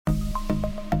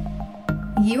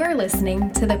You are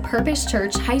listening to the Purpose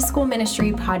Church High School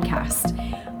Ministry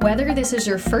podcast. Whether this is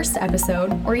your first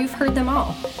episode or you've heard them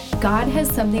all, God has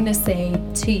something to say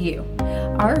to you.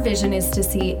 Our vision is to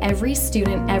see every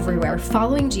student everywhere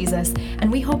following Jesus, and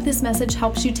we hope this message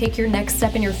helps you take your next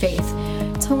step in your faith.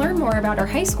 To learn more about our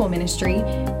high school ministry,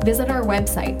 visit our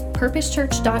website,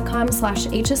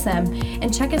 purposechurch.com/HSM,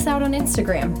 and check us out on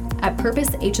Instagram at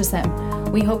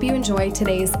PurposeHSM. We hope you enjoy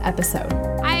today's episode.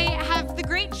 I have the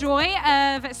great joy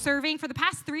of serving for the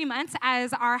past 3 months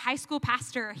as our high school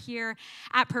pastor here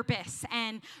at Purpose.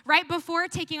 And right before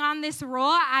taking on this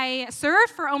role, I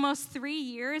served for almost 3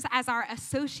 years as our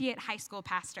associate high school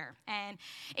pastor. And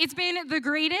it's been the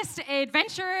greatest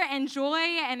adventure and joy,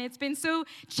 and it's been so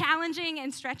challenging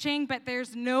and stretching, but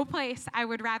there's no place I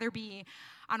would rather be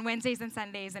on Wednesdays and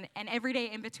Sundays and every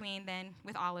day in between than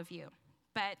with all of you.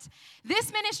 But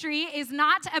this ministry is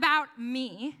not about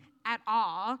me at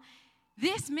all.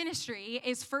 This ministry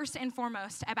is first and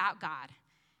foremost about God.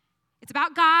 It's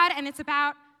about God, and it's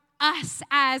about us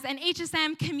as an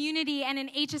HSM community and an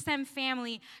HSM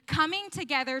family coming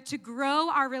together to grow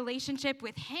our relationship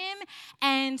with Him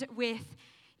and with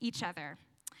each other.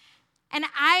 And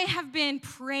I have been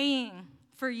praying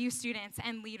for you students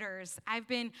and leaders. I've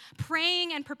been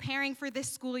praying and preparing for this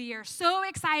school year, so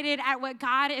excited at what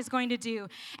God is going to do.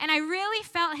 And I really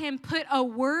felt Him put a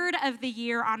word of the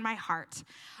year on my heart,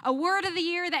 a word of the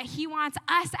year that He wants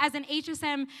us as an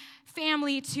HSM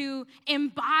family to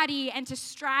embody and to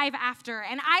strive after.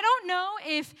 And I don't know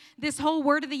if this whole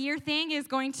word of the year thing is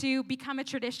going to become a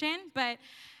tradition, but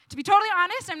to be totally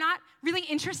honest, I'm not really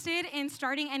interested in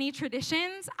starting any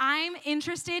traditions. I'm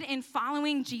interested in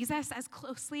following Jesus as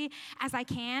closely as I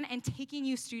can and taking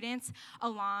you students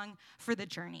along for the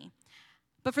journey.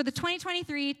 But for the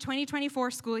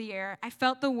 2023-2024 school year, I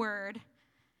felt the word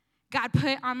God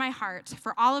put on my heart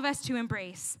for all of us to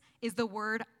embrace is the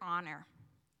word honor.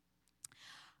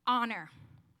 Honor.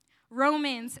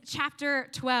 Romans chapter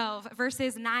 12,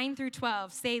 verses 9 through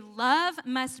 12 say, "Love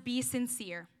must be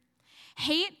sincere.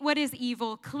 Hate what is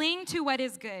evil, cling to what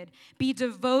is good, be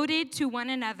devoted to one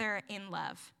another in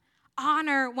love.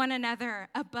 Honor one another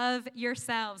above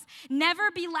yourselves.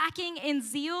 Never be lacking in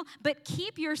zeal, but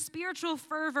keep your spiritual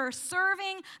fervor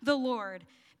serving the Lord.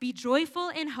 Be joyful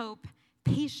in hope,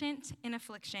 patient in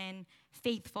affliction,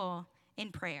 faithful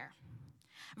in prayer."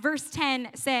 Verse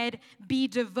 10 said, "Be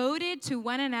devoted to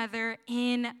one another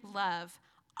in love.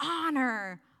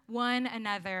 Honor one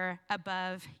another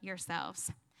above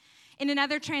yourselves." In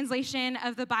another translation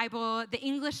of the Bible, the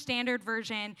English Standard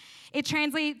Version, it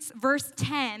translates verse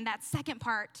 10, that second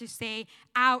part, to say,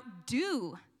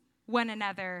 "Outdo one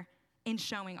another in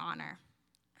showing honor."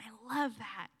 I love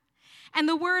that. And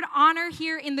the word honor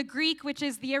here in the Greek, which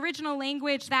is the original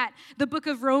language that the book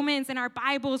of Romans in our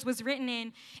Bibles was written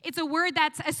in, it's a word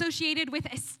that's associated with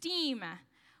esteem,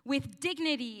 with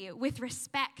dignity, with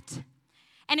respect.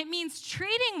 And it means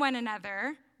treating one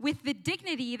another with the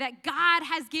dignity that God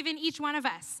has given each one of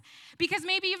us. Because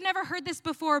maybe you've never heard this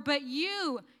before, but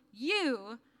you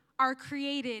are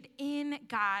created in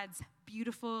God's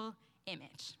beautiful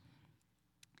image.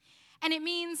 And it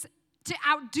means to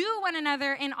outdo one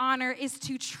another in honor is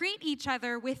to treat each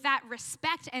other with that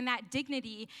respect and that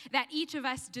dignity that each of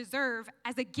us deserve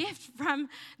as a gift from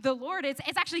the Lord. It's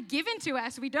actually given to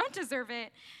us. We don't deserve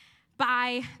it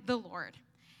by the Lord.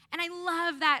 And I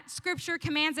love that Scripture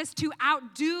commands us to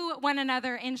outdo one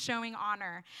another in showing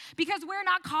honor, because we're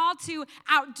not called to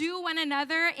outdo one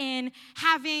another in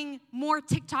having more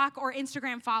TikTok or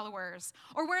Instagram followers,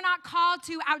 or we're not called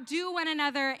to outdo one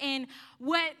another in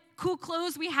what cool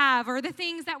clothes we have or the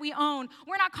things that we own.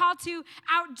 We're not called to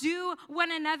outdo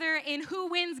one another in who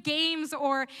wins games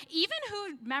or even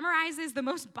who memorizes the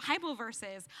most Bible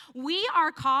verses. We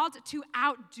are called to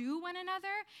outdo one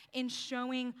another in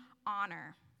showing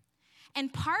honor.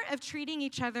 And part of treating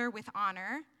each other with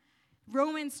honor,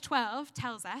 Romans 12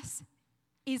 tells us,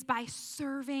 is by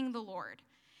serving the Lord,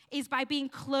 is by being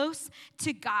close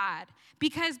to God.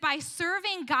 Because by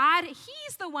serving God,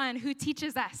 He's the one who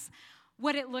teaches us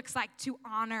what it looks like to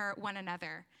honor one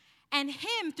another. And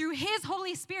Him, through His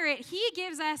Holy Spirit, He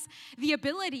gives us the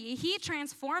ability, He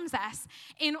transforms us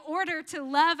in order to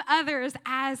love others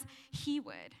as He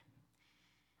would.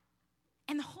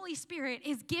 And the Holy Spirit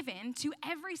is given to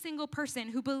every single person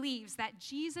who believes that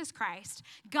Jesus Christ,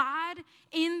 God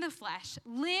in the flesh,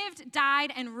 lived,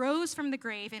 died, and rose from the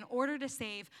grave in order to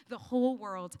save the whole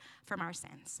world from our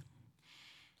sins.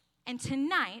 And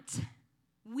tonight,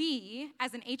 we,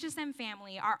 as an HSM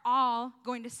family, are all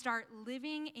going to start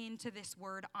living into this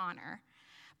word honor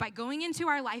by going into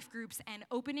our life groups and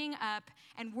opening up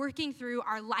and working through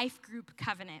our life group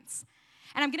covenants.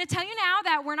 And I'm going to tell you now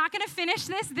that we're not going to finish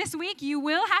this week. You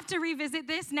will have to revisit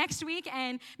this next week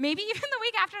and maybe even the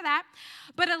week after that.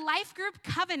 But a life group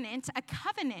a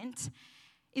covenant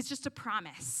is just a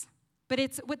promise. But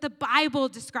it's what the Bible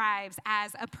describes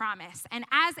as a promise. And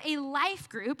as a life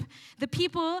group, the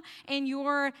people in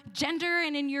your gender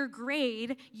and in your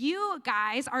grade, you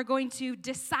guys are going to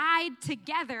decide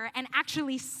together and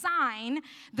actually sign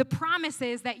the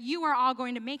promises that you are all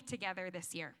going to make together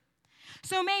this year.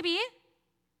 So maybe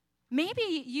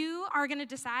you are going to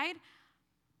decide,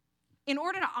 in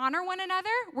order to honor one another,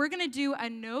 we're going to do a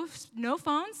no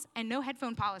phones and no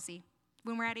headphone policy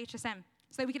when we're at HSM,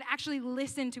 so that we can actually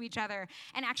listen to each other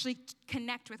and actually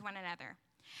connect with one another.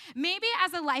 Maybe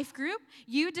as a life group,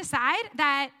 you decide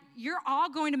that you're all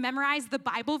going to memorize the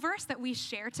Bible verse that we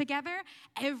share together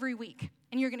every week,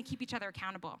 and you're going to keep each other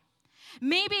accountable.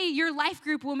 Maybe your life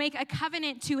group will make a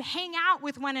covenant to hang out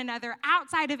with one another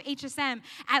outside of HSM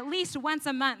at least once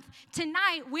a month.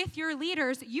 Tonight, with your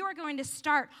leaders, you are going to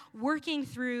start working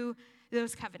through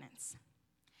those covenants.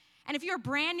 And if you're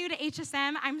brand new to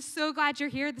HSM, I'm so glad you're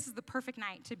here. This is the perfect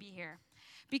night to be here.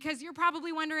 Because you're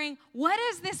probably wondering, what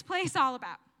is this place all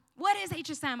about? What is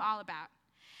HSM all about?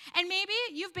 And maybe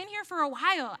you've been here for a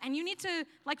while and you need to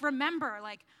remember,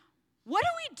 what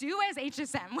do we do as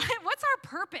HSM? What's our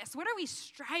purpose? What are we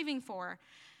striving for?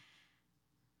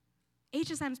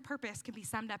 HSM's purpose can be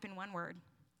summed up in one word: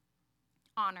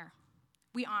 honor.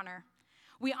 We honor.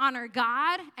 We honor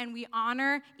God and we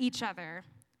honor each other,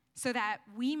 so that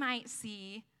we might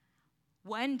see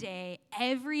one day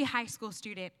every high school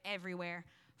student everywhere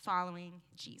following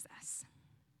Jesus.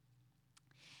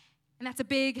 And that's a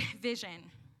big vision.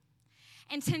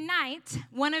 And tonight,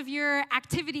 one of your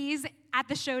activities at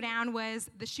the showdown was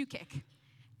the shoe kick.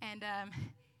 And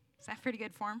is that pretty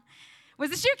good form? Was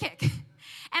the shoe kick.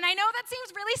 And I know that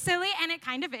seems really silly, and it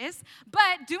kind of is,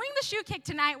 but doing the shoe kick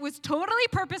tonight was totally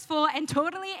purposeful and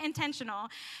totally intentional,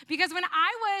 because when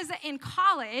I was in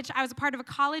college, I was a part of a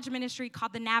college ministry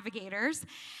called the Navigators,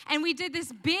 and we did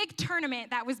this big tournament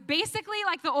that was basically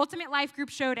like the ultimate life group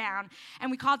showdown,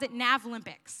 and we called it Nav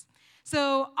Olympics.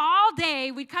 So all day,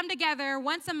 we'd come together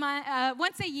once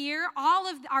a year, all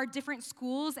of our different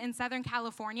schools in Southern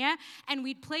California, and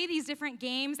we'd play these different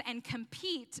games and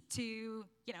compete to,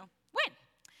 win.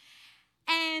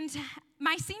 And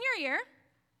my senior year,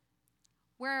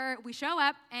 where we show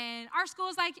up, and our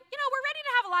school's like, we're ready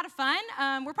to have a lot of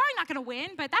fun. We're probably not going to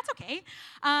win, but that's okay.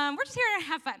 We're just here to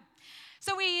have fun.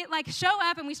 So we, show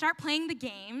up, and we start playing the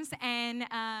games, and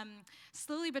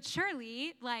slowly but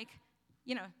surely,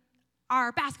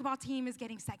 our basketball team is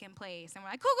getting second place, and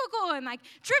we're like, cool, and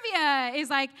trivia is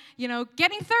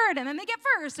getting third, and then they get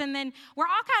first, and then we're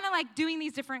all kind of doing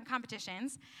these different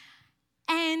competitions,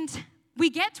 and we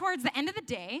get towards the end of the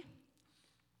day,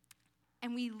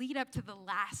 and we lead up to the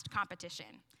last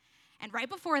competition, and right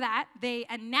before that, they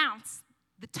announce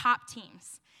the top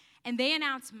teams, and they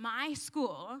announce my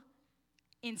school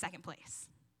in second place,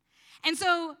 and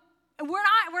so we're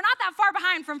not that far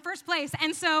behind from first place.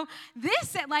 And so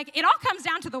this, it all comes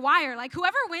down to the wire.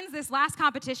 Whoever wins this last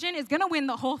competition is going to win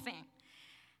the whole thing.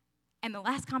 And the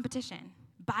last competition,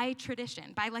 by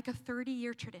tradition, by a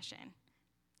 30-year tradition,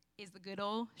 is the good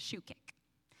old shoe kick.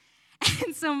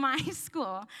 And so my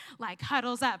school,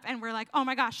 huddles up, and we're like, oh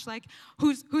my gosh,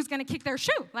 who's going to kick their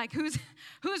shoe?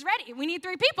 Who's ready? We need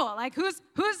 3 people.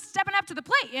 Who's stepping up to the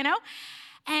plate,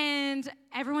 And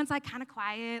everyone's kind of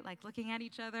quiet, looking at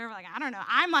each other. We're I don't know.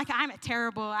 I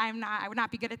would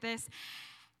not be good at this.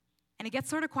 And it gets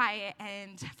sort of quiet,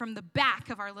 and from the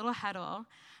back of our little huddle,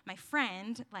 my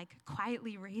friend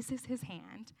quietly raises his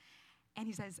hand, and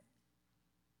he says,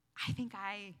 I think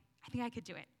I could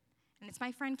do it. And it's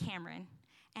my friend Cameron,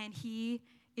 and he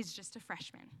is just a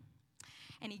freshman.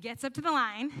 And he gets up to the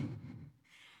line,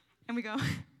 and we go,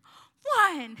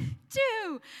 1,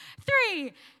 2,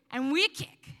 3, and we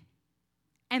kick.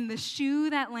 And the shoe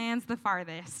that lands the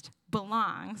farthest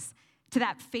belongs to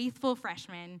that faithful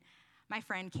freshman, my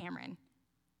friend Cameron.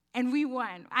 And we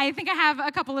won. I think I have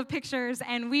a couple of pictures,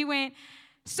 and we went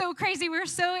so crazy. We were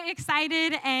so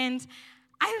excited, and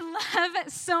I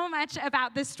love so much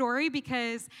about this story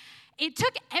because it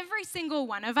took every single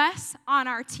one of us on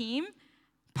our team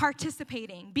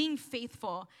participating, being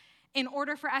faithful, in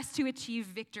order for us to achieve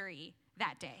victory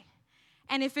that day.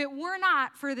 And if it were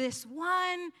not for this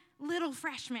one little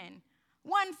freshman,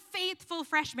 one faithful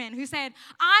freshman who said,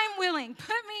 I'm willing, put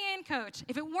me in, coach.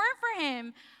 If it weren't for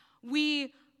him,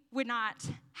 we would not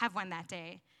have won that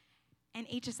day. And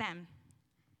HSM,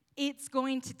 it's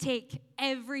going to take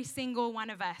every single one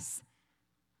of us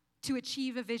to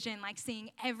achieve a vision like seeing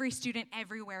every student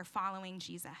everywhere following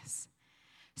Jesus.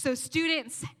 So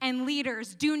students and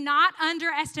leaders, do not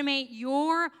underestimate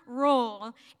your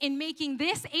role in making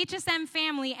this HSM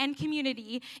family and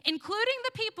community, including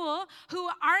the people who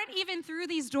aren't even through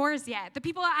these doors yet, the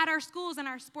people at our schools and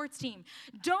our sports team.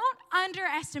 Don't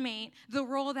underestimate the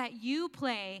role that you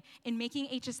play in making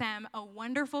HSM a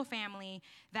wonderful family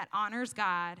that honors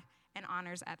God and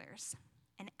honors others.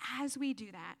 And as we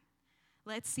do that,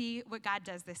 let's see what God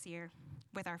does this year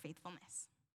with our faithfulness.